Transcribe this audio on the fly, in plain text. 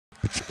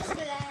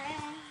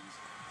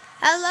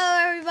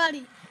Hello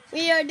everybody,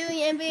 we are doing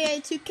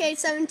NBA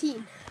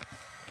 2K17.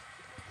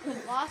 We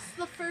lost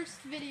the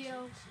first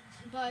video,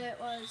 but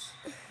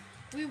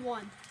we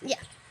won. Yeah.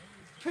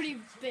 Pretty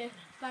big,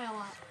 by a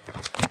lot.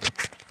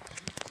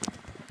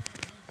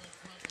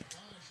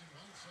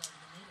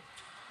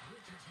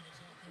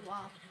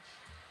 Wow.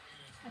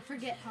 I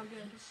forget how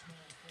good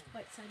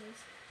Whiteside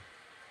is.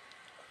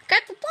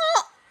 Grab the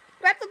ball!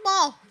 Grab the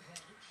ball!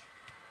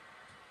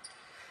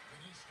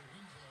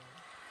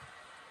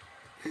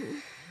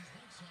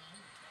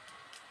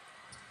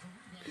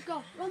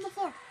 Go, run the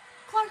floor.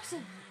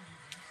 Clarkson,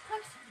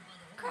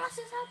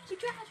 crosses up, you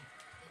trash.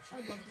 I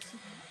would love to see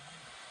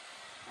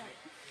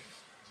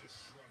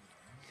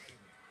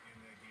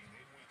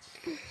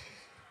that. Alright.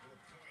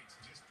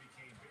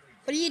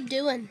 What are you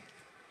doing?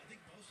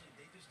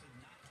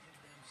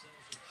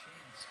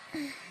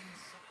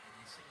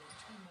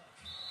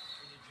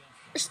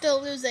 We're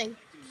still losing.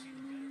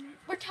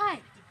 We're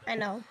tied. I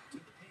know.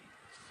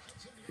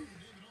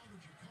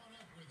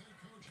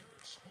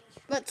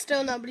 But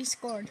still nobody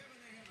scored.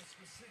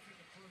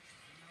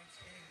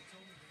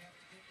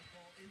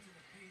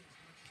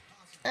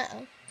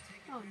 Uh-oh.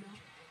 Oh no.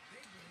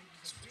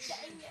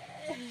 Dang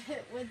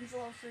it.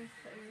 Winslow for 30.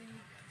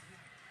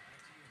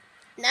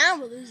 Now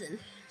we're losing.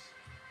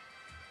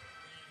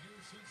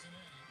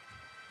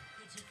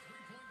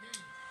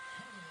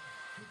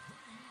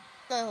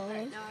 Oh.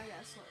 Right, now I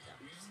gotta slow it down.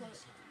 Slow it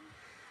down.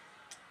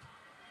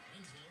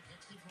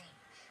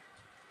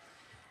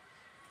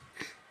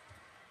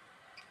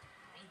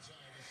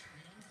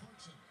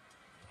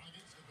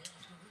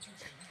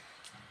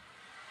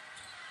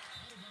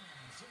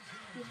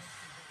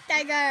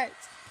 Tigers.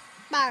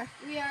 Bar.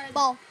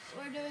 Ball.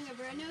 We're doing a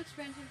brand new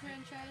expansion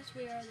franchise.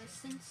 We are the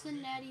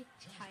Cincinnati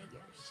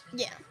Tigers.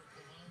 Yeah.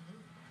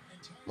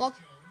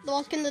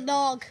 Walking the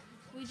dog.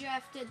 We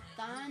drafted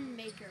Thon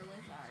Maker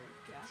with our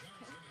draft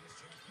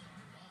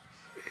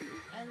pick.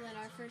 And then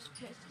our first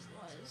pick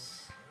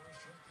was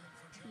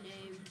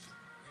named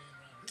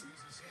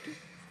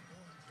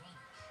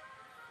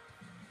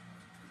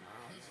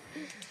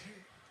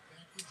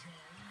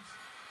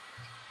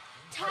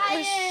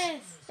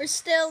Tyus! We're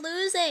still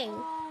losing.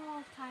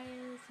 Oh,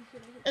 Tyus.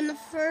 And the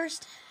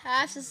first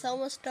half is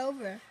almost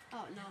over.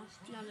 Oh, no.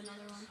 Not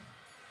another one.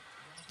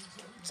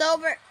 It's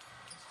over.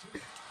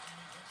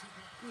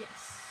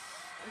 Yes.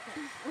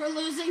 Okay. We're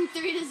losing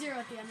 3-0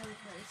 at the end of the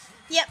first.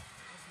 Yep.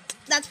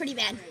 That's pretty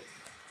bad.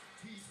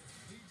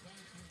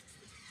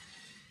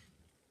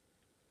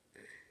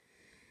 Great.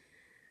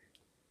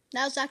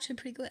 That was actually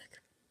pretty quick.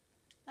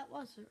 That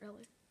wasn't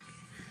really.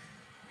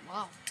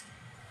 Wow.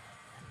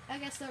 I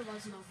guess there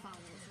was no fouls,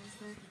 was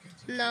there?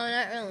 No,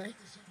 not really.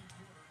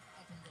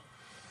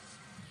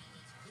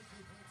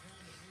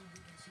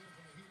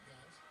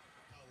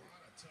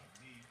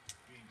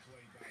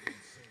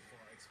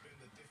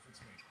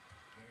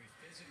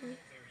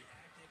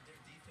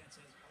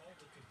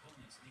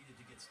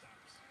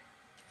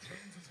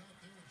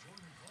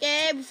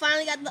 Yeah, we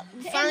finally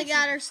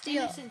got our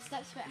steal. Anderson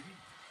steps back.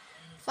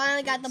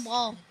 Finally got the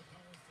ball.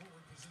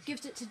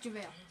 Gives it to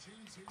JaVale.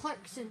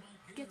 Clarkson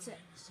gets it.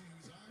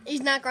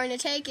 He's not going to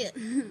take it.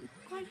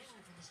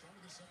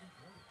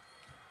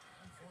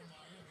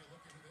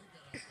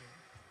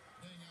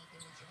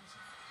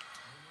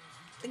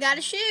 They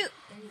gotta shoot,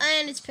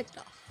 and it's picked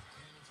off.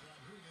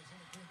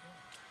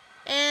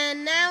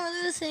 And now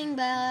we're losing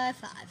by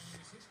 5.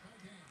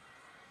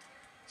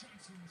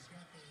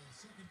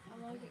 I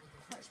want to get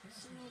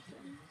Clarkson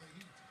open.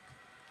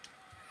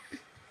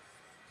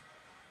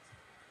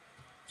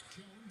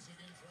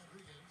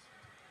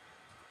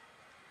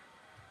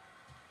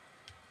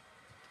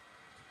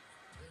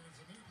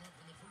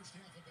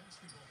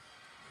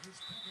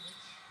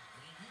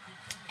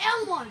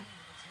 L1.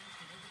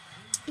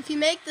 If we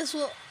make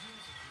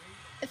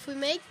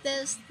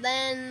this,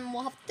 then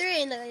we'll have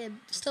 3, and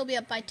then still be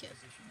up by 2.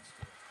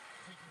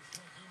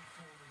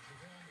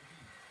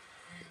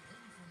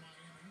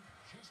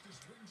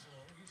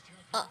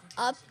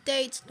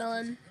 Update's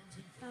done.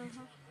 I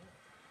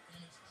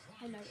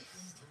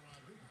noticed.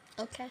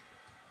 Okay.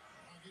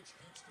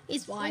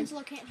 He's wide.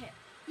 Winslow can't hit.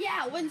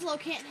 Yeah, Winslow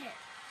can't hit.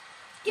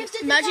 Gives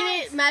it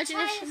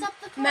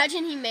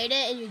Imagine he made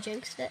it and you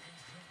jinxed it.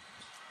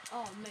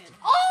 Oh man.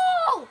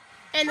 Oh!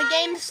 And the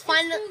game's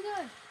finally,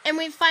 and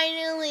we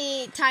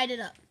finally tied it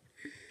up.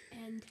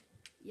 And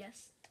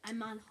yes,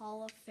 I'm on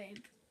Hall of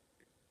Fame.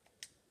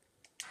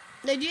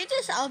 Did you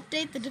just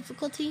update the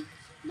difficulty?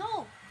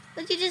 No.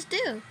 What did you just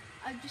do?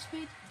 I just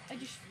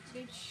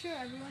made sure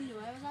everyone knew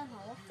I was on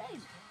Hall of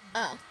Fame.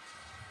 Oh.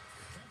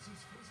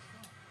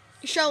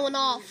 You're showing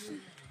off.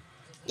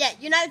 Yeah,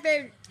 you're not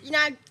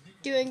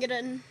doing it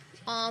in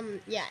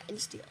in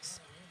steals.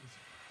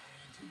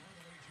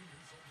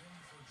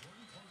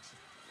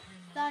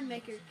 Thon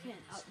Maker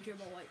can't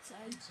out-dribble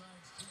Whiteside.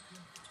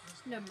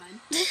 Never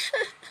mind.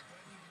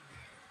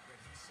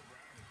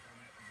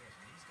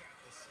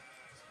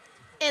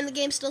 And the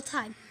game's still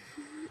tied.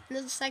 And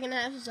the second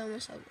half is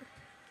almost over.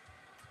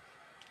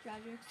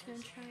 Roderick's gonna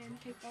try and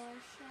take the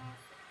last shot,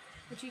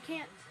 but you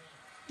can't.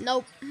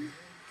 Nope.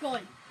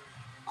 Going.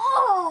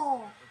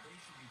 Oh!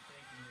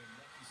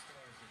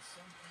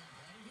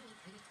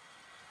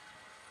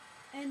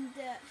 And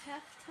at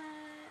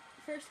halftime,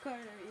 first quarter,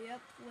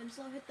 yep,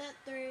 Winslow hit that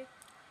three.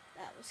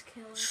 That was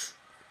killer.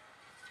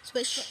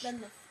 Swish.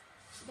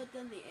 But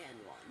then the and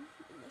one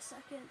in the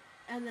second,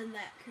 and then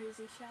that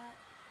crazy shot,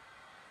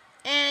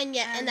 And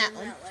yeah, and that then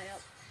one. that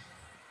layup.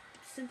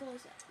 Simple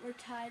as that. We're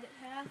tied at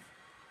half.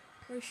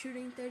 We're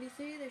shooting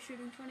 33. They're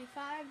shooting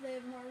 25. They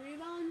have more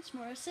rebounds,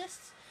 more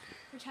assists.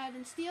 We're tied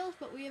in steals,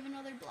 but we have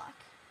another block.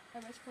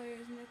 Our best player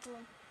is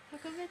Nikola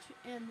Pekovic,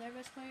 and their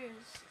best player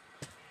is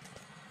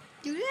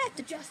Do we have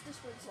to Justice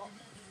Winslow.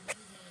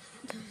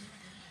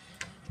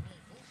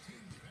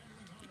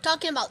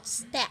 talking about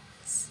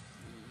stats?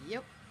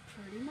 Yep,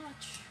 pretty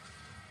much.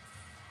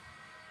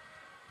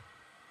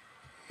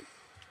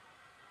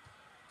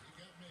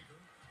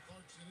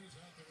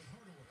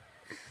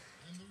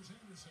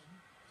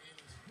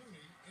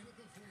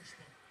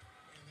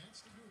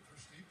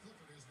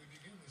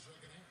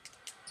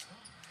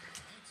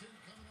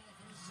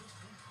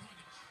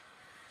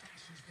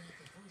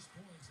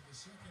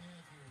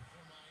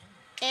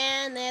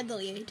 And they have the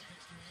lead.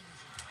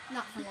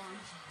 Not for long.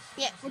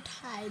 Yeah, we're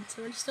tied,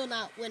 so we're still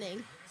not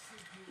winning.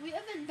 We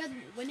haven't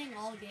been winning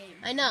all game.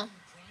 I know.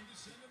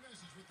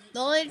 The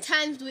only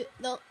time,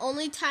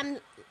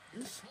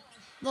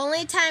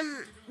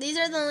 these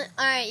are the,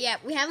 alright, yeah,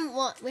 we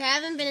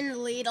haven't been in the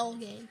lead all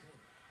game.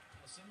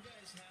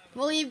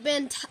 We've only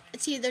been,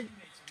 it's either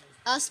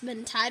us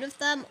been tied with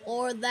them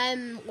or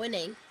them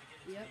winning.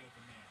 Yep.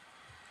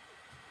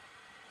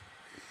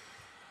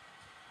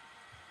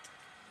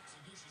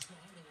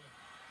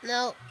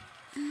 No.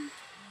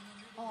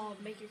 Oh,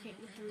 Baker can't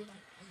get the rebound.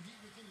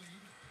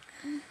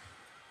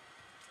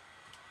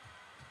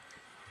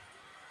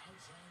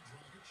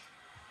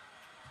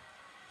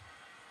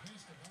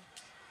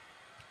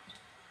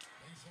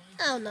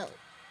 Oh no.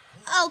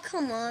 Oh,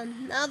 come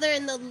on. Now they're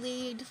in the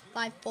lead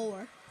by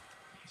 4.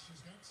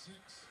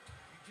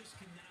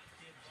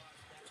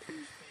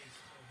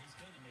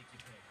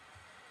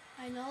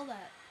 I know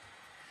that.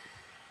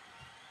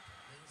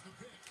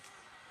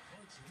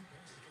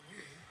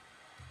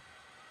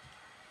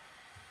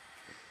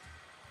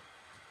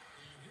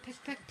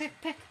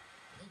 Pick.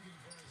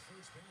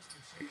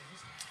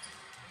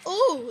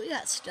 Ooh, we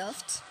got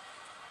stuffed.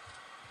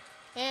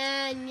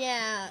 And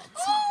yeah.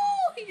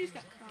 Oh, he just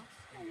got crossed.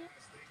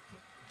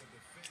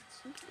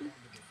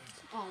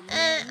 Oh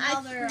man,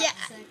 now they're up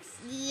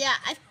 6.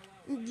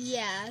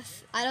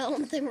 I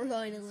don't think we're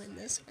going to win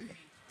this one.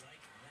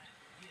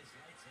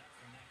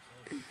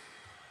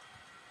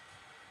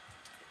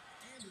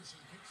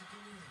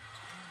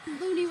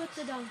 Looney with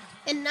the dunk.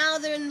 And now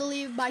they're in the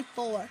lead by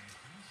 4.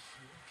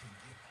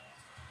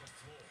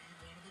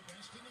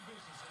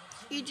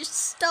 You just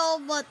stole,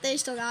 but they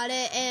still got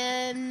it.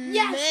 And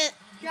Yes!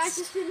 Guys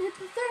just didn't hit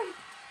the third.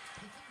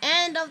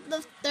 end of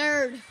the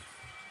third.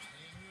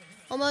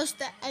 Almost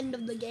the end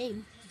of the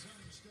game.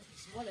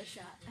 What a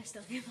shot. I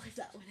still can't believe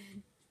that went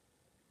in.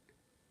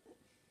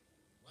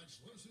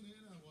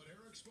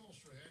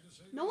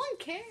 No one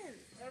cares.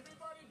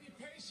 Everybody be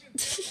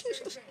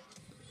patient.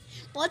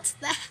 What's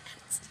that?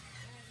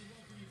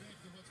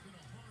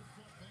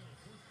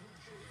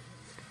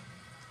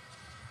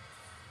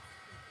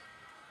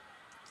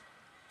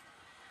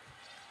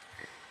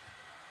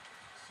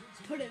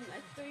 Put in my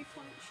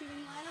 3-point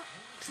shooting lineup.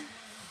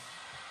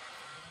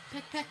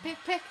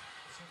 Pick.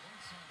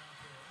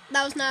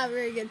 That was not a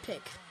very good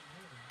pick.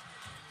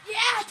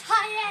 Yeah,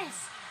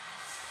 Tyus!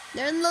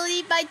 They're in the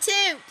lead by 2.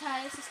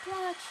 Tyus is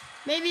clutch.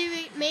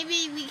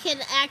 Maybe we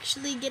can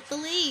actually get the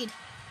lead.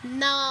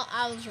 No,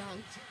 I was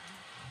wrong.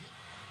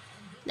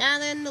 Now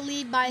they're in the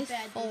lead by 4.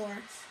 Defense.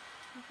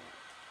 Okay.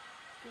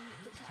 Give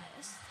it to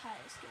Tyus.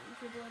 Tyus can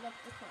dribble it up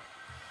the court.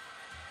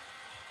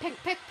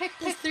 Pick.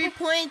 His 3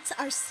 points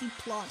are C+.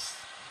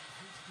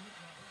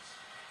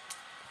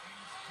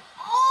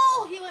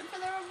 Oh, he went for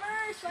the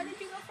reverse. Why did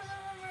you go for the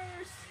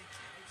reverse?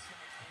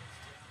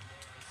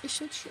 You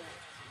should shoot.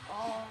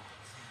 Oh.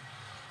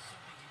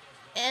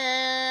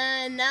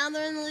 And now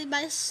they're in the lead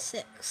by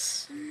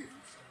 6.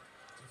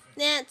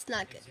 That's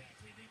not good.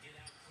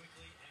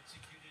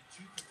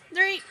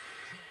 3.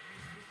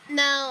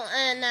 No,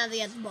 and now they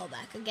get the ball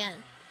back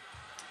again.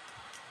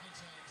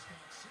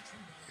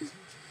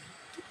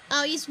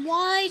 Oh, he's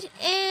wide,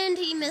 and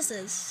he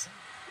misses.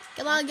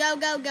 Come on, go.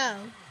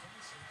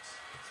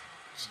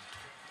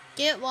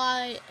 Get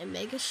wide and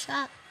make a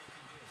shot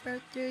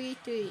for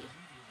 3-3.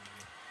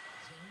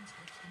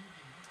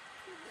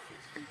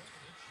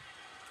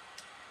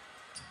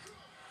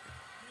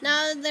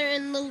 Now they're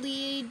in the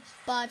lead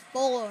by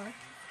 4.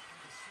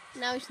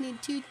 Now we just need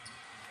two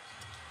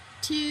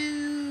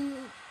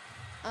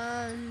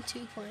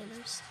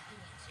pointers.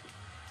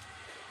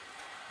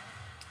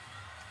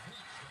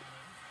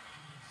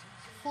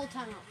 Full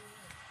timeout.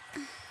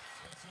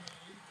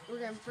 We're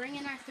going to bring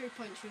in our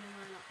 3-point shooting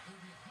lineup.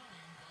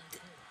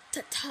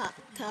 So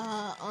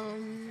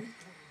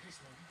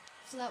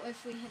that way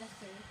if we hit a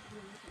 3,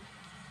 then we can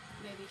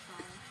maybe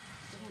 5,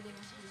 depending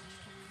on how much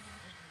time we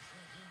have.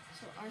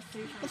 So our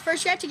 3 But first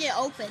you have to get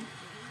open.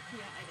 Yeah,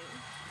 I do.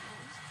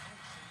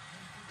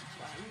 That's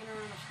why I'm gonna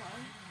run a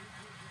play.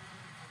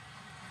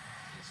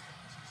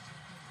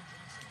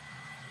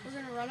 We're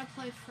gonna run a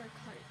play for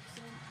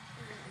Clarkson.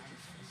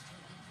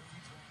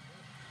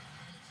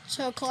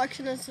 So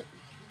Clarkson is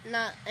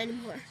not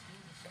anymore.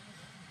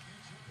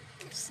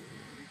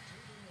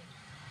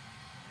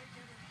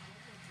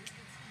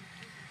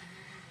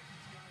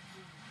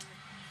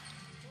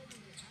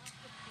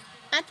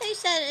 I thought you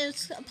said it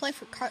was a play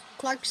for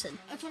Clarkson,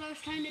 That's what I was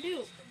trying to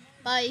do.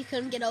 but you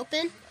couldn't get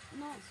open.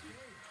 No.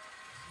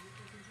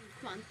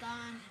 Come on,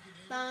 Thon.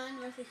 Thon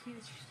with a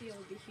huge steal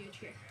would be huge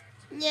here.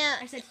 Yeah.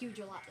 I said huge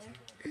a lot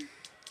there.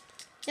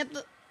 Yep.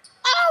 But,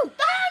 oh!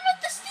 Thon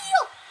with the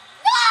steal!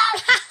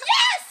 No!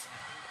 Yes!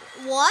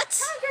 What?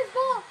 Tigers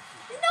ball!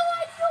 No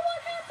idea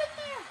what happened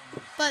there!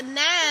 But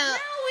now.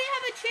 Now we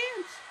have a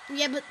chance.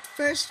 Yeah, but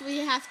first we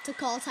have to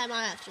call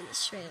timeout after this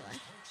straight away.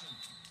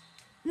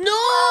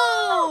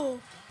 No!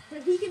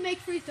 But he can make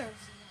free throws.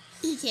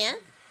 He can.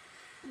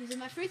 He's in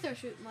my free throw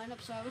shooting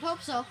lineup, so I would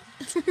hope so.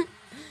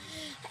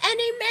 And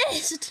he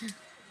missed.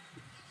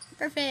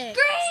 Perfect.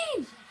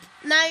 Green!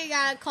 Now you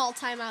gotta call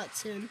timeout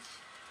soon.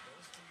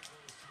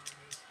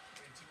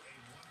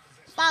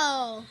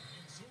 Foul.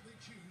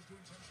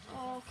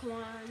 Oh, come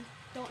on.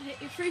 Don't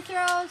hit your free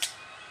throws.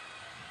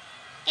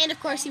 And of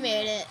course he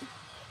made it.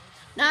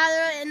 Now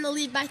they're in the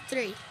lead by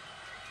 3.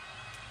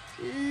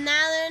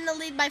 Now they're in the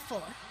lead by 4.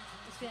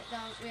 Let's get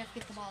down. We have to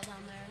get the ball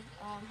down there.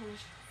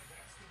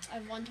 I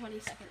have 1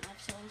 20-second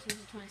left, so let's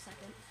use a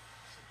 20-second.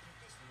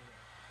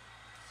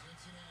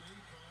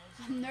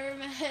 I'm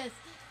nervous.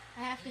 I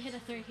have to hit a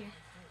 3 here.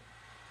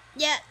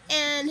 Yeah,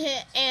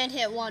 and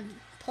hit 1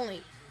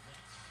 point.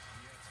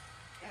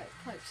 Alright,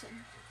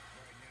 Clarkson.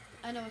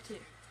 I know what to do.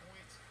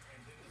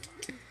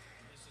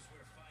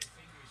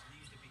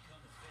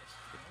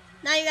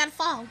 Now you gotta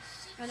fall.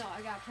 I know,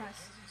 I got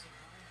press.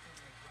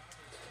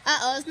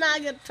 Uh-oh, it's not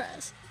a good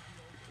press.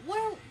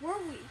 Where were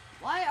we?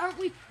 Why aren't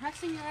we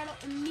pressing right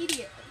up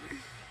immediately?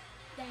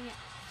 Dang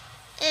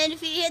it. And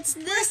if he hits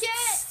this,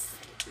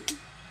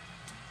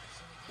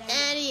 Dang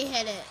and he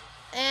hit it.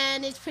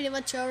 And it's pretty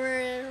much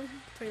over,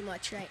 pretty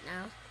much right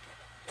now.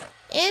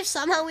 If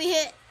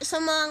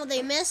somehow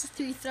they miss a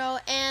 3 throw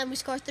and we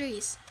score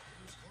 3s.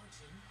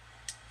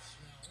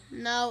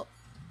 No.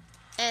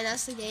 And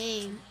that's the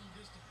game.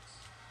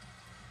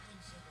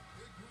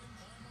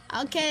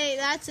 Okay,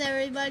 that's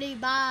everybody.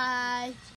 Bye.